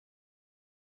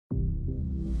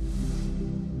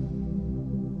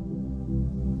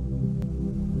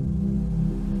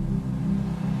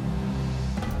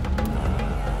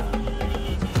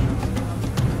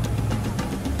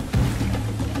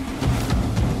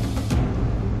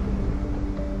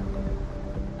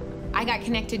I got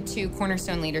connected to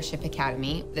Cornerstone Leadership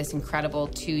Academy, this incredible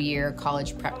 2-year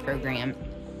college prep program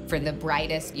for the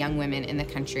brightest young women in the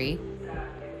country,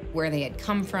 where they had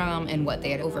come from and what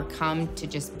they had overcome to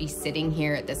just be sitting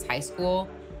here at this high school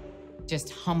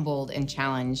just humbled and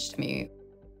challenged me.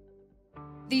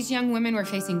 These young women were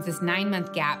facing this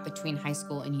 9-month gap between high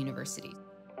school and university.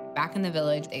 Back in the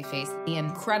village, they faced the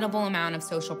incredible amount of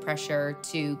social pressure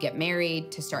to get married,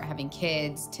 to start having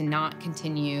kids, to not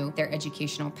continue their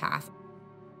educational path.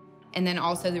 And then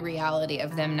also the reality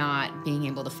of them not being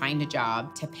able to find a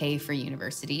job to pay for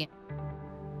university.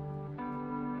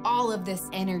 All of this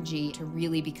energy to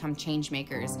really become change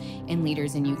makers and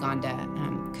leaders in Uganda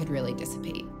could really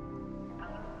dissipate.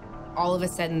 All of a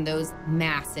sudden, those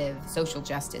massive social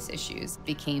justice issues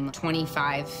became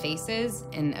 25 faces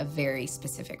in a very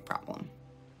specific problem.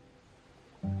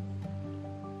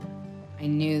 I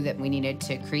knew that we needed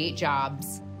to create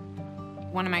jobs.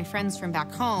 One of my friends from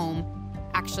back home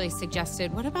actually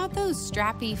suggested, what about those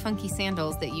strappy, funky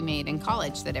sandals that you made in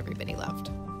college that everybody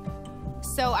loved?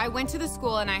 So I went to the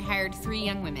school and I hired 3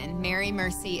 young women, Mary,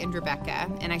 Mercy, and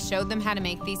Rebecca, and I showed them how to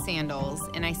make these sandals.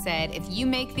 And I said, if you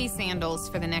make these sandals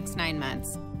for the next 9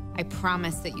 months, I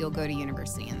promise that you'll go to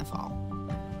university in the fall.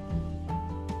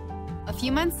 A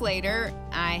few months later,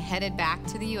 I headed back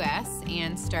to the US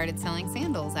and started selling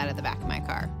sandals out of the back of my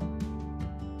car.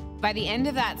 By the end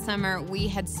of that summer, we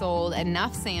had sold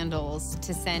enough sandals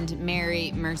to send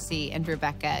Mary, Mercy, and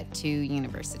Rebecca to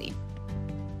university.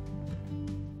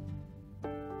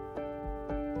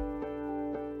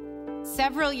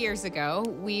 Several years ago,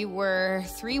 we were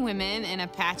 3 women in a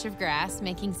patch of grass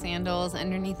making sandals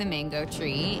underneath a mango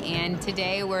tree, and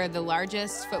today we're the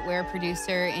largest footwear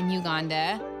producer in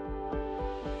Uganda.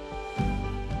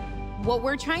 What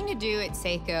we're trying to do at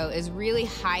Sseko is really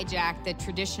hijack the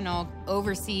traditional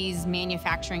overseas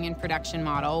manufacturing and production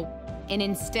model and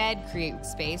instead create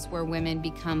space where women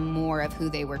become more of who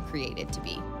they were created to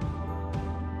be.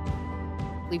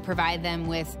 We provide them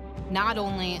with not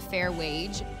only a fair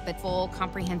wage, but full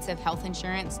comprehensive health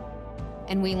insurance.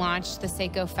 And we launched the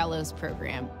Sseko Fellows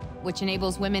Program, which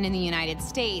enables women in the United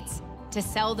States to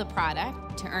sell the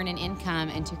product, to earn an income,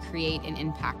 and to create an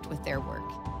impact with their work.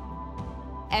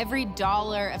 Every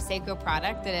dollar of Sseko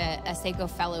product that a Sseko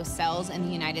Fellow sells in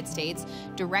the United States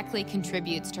directly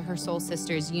contributes to her soul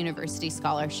sister's university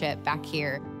scholarship back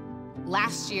here.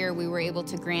 Last year, we were able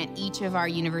to grant each of our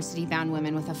university-bound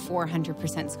women with a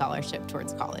 400% scholarship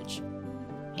towards college.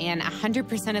 And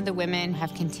 100% of the women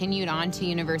have continued on to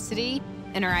university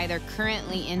and are either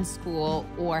currently in school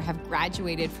or have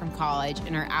graduated from college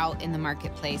and are out in the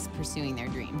marketplace pursuing their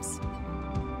dreams.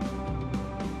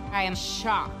 I am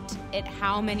shocked at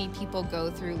how many people go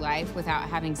through life without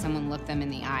having someone look them in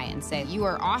the eye and say, you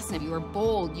are awesome, you are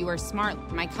bold, you are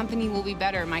smart, my company will be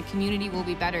better, my community will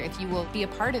be better if you will be a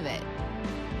part of it.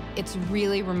 It's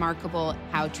really remarkable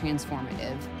how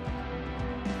transformative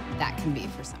that can be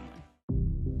for someone.